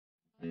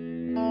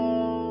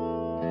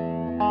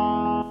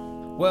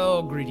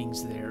Well,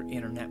 greetings there,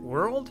 internet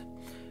world.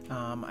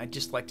 I'd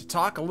just like to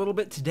talk a little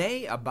bit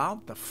today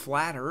about the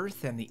flat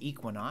Earth and the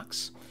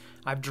equinox.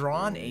 I've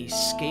drawn a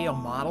scale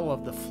model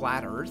of the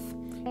flat Earth.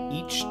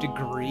 Each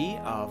degree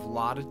of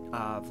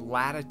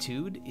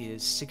latitude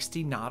is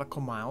 60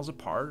 nautical miles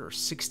apart, or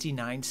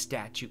 69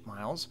 statute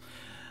miles.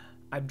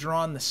 I've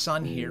drawn the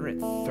sun here at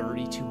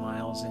 32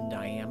 miles in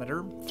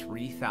diameter,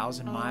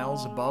 3,000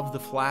 miles above the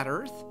flat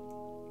Earth.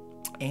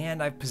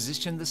 And I've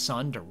positioned the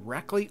sun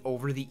directly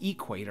over the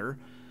equator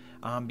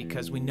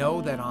because we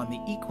know that on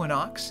the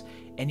equinox,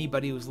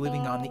 anybody who's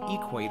living on the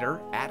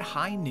equator at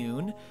high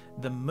noon,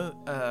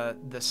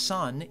 the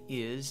sun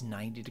is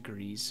 90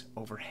 degrees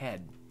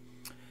overhead.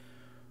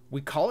 We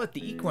call it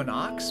the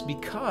equinox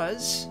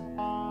because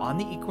on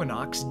the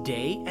equinox,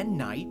 day and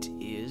night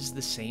is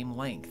the same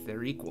length.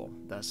 They're equal.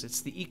 Thus,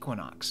 it's the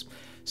equinox.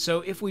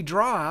 So if we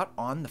draw out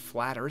on the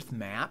flat Earth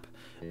map,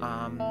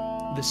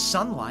 the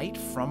sunlight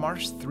from our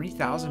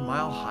 3,000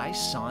 mile high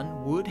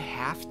sun would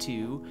have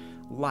to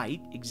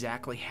light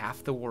exactly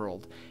half the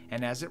world.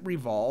 And as it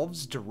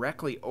revolves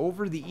directly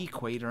over the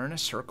equator in a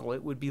circle,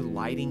 it would be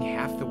lighting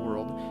half the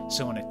world.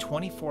 So in a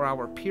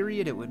 24-hour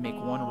period, it would make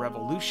one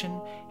revolution.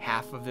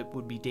 Half of it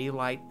would be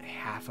daylight,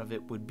 half of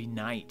it would be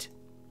night.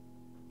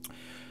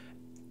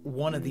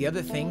 One of the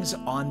other things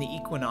on the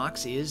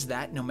equinox is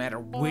that no matter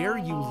where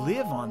you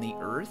live on the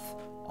Earth,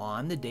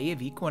 on the day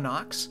of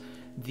equinox,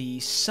 the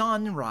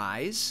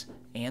sunrise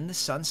and the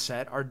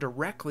sunset are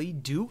directly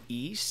due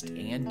east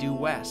and due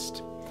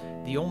west.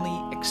 The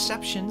only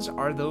exceptions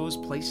are those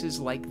places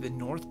like the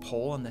North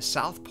Pole and the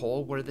South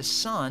Pole where the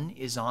sun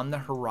is on the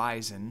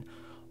horizon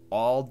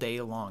all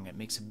day long. It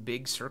makes a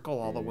big circle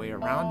all the way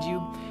around you,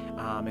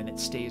 and it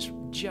stays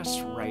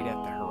just right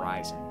at the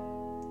horizon.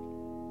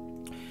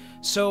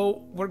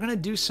 So we're going to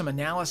do some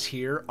analysis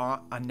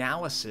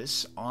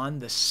on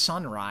the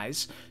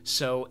sunrise.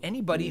 So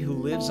anybody who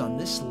lives on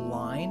this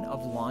line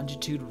of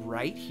longitude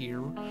right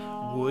here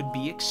would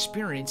be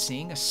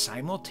experiencing a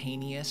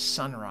simultaneous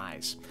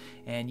sunrise.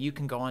 And you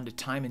can go on to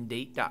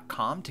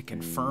timeanddate.com to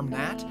confirm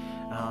that.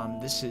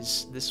 This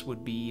is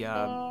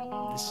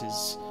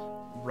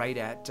right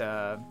at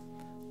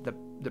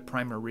the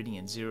prime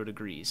meridian, 0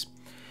 degrees.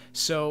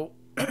 So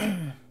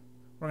we're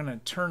going to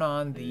turn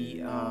on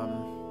the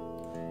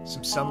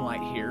some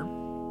sunlight here.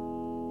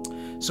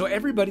 So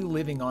everybody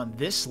living on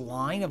this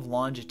line of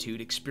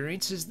longitude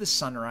experiences the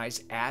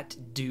sunrise at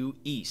due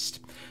east.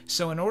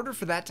 So in order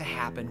for that to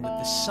happen with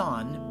the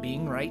sun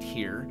being right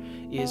here,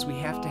 is we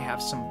have to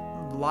have some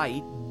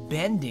light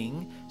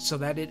bending so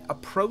that it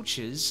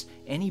approaches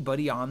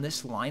anybody on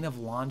this line of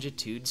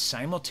longitude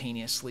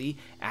simultaneously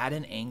at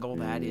an angle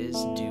that is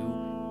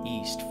due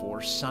east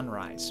for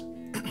sunrise.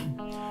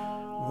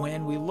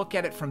 When we look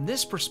at it from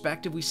this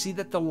perspective, we see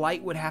that the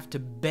light would have to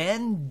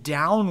bend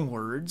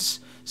downwards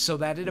so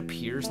that it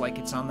appears like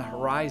it's on the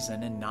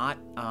horizon and not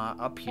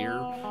up here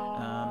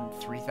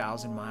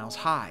 3,000 miles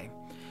high.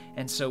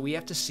 And so we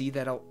have to see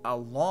that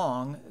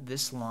along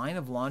this line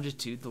of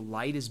longitude, the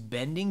light is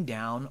bending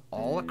down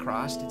all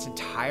across its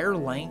entire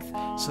length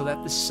so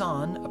that the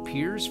sun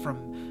appears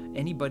from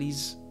anybody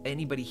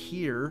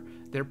here,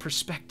 their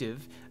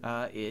perspective,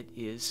 it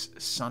is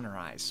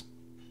sunrise.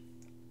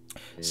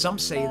 Some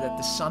say that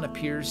the sun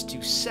appears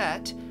to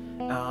set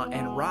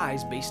and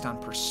rise based on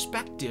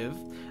perspective.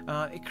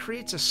 It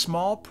creates a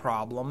small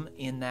problem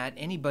in that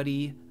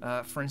anybody,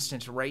 for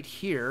instance, right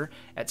here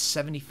at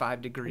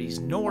 75 degrees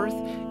north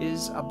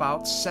is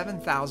about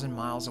 7,000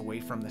 miles away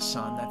from the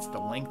sun. That's the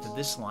length of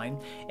this line.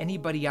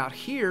 Anybody out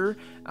here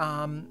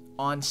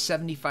on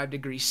 75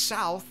 degrees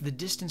south, the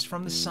distance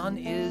from the sun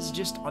is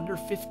just under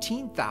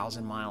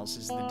 15,000 miles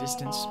is the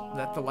distance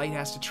that the light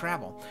has to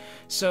travel.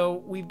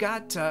 So we've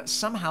got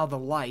somehow the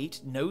light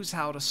knows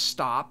how to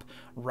stop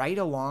right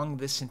along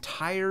this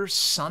entire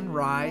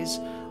sunrise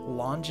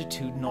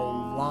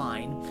longitudinal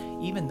line,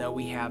 even though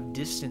we have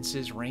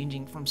distances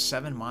ranging from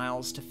 7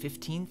 miles to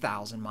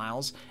 15,000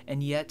 miles,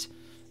 and yet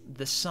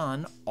the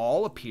sun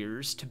all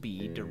appears to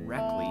be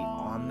directly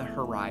on the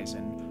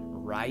horizon,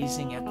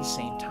 rising at the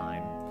same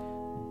time,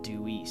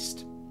 due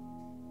east.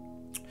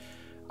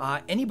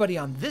 Anybody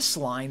on this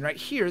line right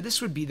here,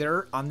 this would be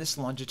their, on this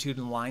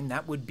longitudinal line,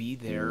 that would be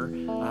their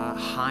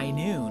high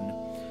noon.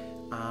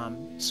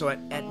 So at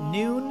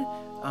noon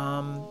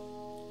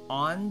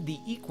on the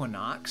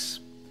equinox,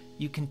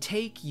 you can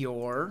take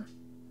your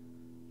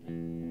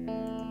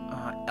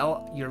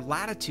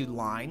latitude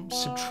line,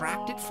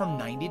 subtract it from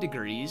 90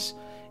 degrees,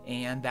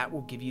 and that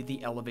will give you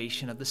the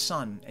elevation of the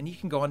sun. And you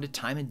can go on to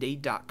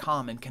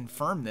timeanddate.com and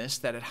confirm this,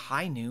 that at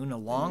high noon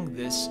along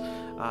this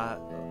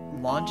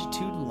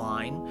longitude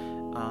line,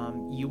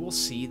 you will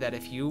see that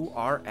if you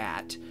are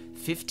at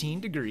 15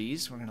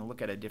 degrees, we're going to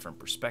look at a different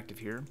perspective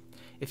here.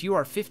 If you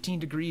are 15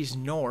 degrees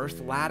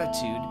north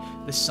latitude,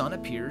 the sun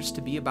appears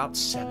to be about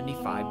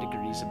 75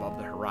 degrees above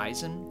the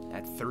horizon.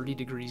 At 30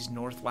 degrees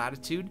north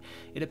latitude,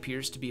 it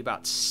appears to be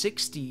about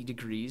 60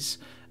 degrees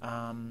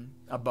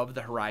above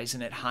the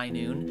horizon at high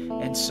noon,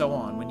 and so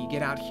on. When you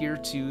get out here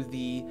to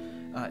the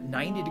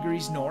 90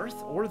 degrees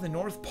north, or the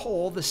North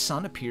Pole, the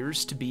sun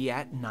appears to be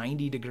at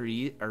 90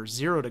 degrees or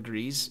 0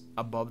 degrees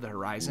above the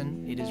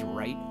horizon. It is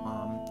right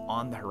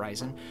on the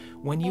horizon.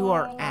 When you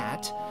are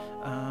at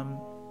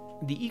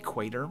the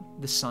equator,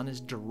 the sun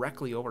is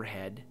directly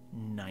overhead,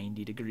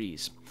 90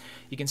 degrees.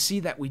 You can see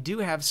that we do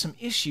have some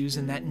issues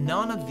in that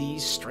none of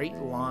these straight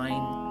line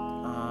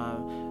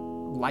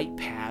light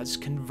paths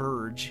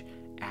converge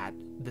at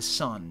the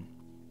sun.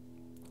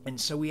 And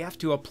so we have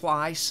to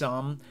apply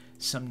some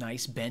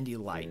nice bendy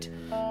light.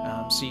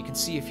 So you can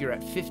see if you're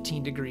at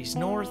 15 degrees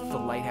north, the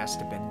light has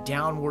to bend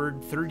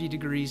downward, 30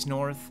 degrees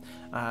north,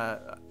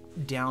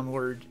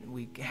 downward.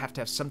 We have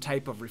to have some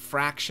type of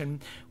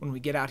refraction. When we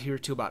get out here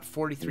to about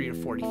 43 or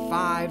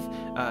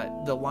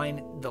 45,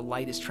 the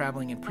light is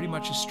traveling in pretty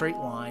much a straight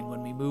line.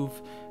 When we move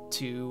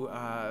to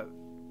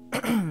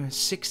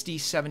 60,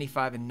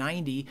 75, and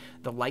 90,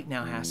 the light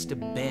now has to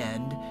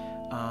bend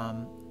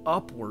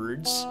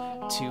upwards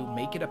to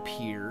make it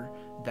appear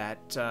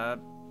that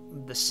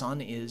the sun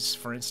is,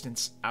 for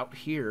instance, out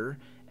here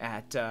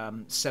at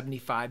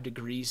 75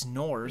 degrees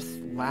north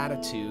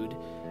latitude.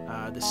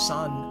 The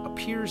sun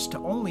appears to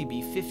only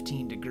be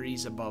 15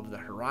 degrees above the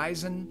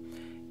horizon,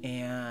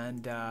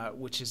 and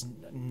which is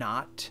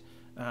not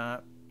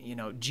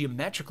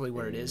geometrically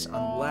where it is,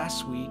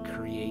 unless we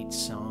create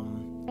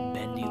some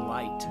bendy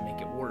light to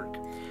make it work.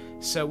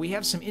 So we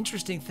have some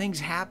interesting things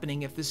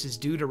happening if this is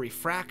due to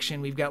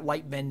refraction. We've got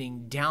light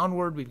bending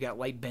downward, we've got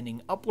light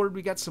bending upward,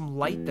 we've got some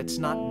light that's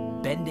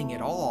not bending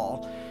at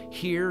all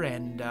here,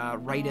 and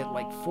right at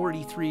like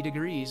 43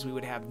 degrees we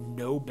would have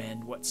no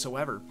bend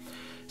whatsoever.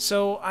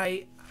 So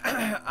I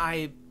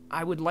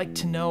would like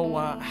to know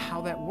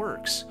how that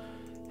works.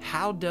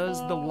 How does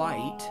the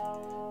light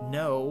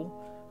know,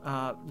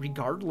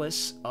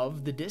 regardless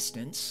of the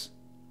distance,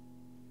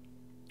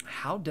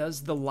 how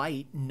does the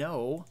light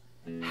know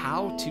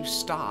how to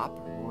stop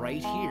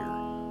right here?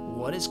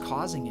 What is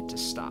causing it to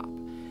stop?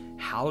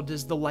 How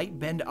does the light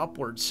bend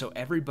upwards so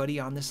everybody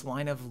on this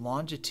line of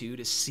longitude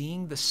is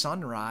seeing the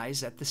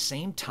sunrise at the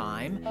same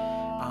time,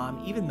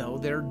 even though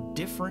they're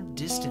different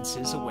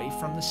distances away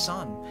from the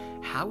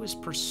sun? How is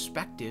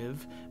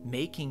perspective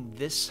making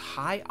this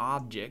high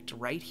object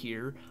right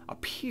here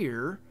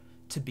appear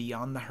to be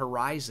on the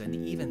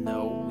horizon, even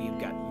though we've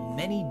got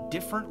many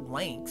different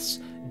lengths,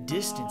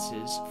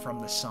 distances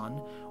from the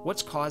sun?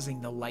 What's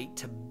causing the light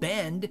to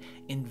bend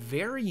in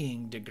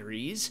varying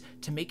degrees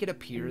to make it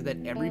appear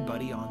that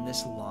everybody on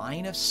this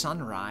line of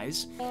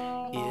sunrise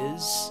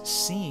is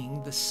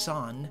seeing the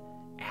sun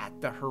at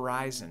the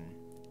horizon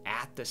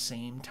at the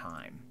same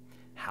time?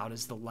 How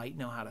does the light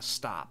know how to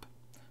stop?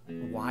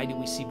 Why do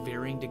we see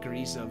varying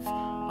degrees of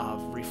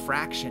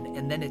refraction?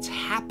 And then it's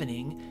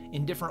happening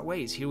in different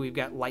ways. Here we've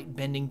got light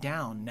bending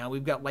down. Now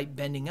we've got light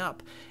bending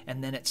up.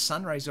 And then at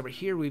sunrise over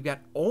here, we've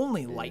got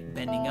only light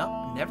bending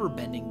up, never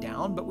bending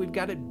down, but we've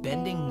got it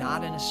bending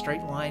not in a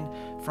straight line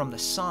from the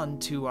sun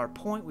to our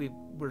point.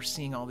 We're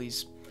seeing all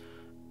these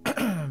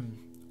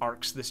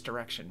arcs this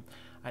direction.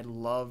 I'd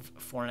love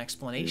for an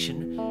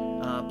explanation.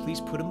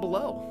 Please put them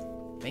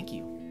below. Thank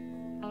you.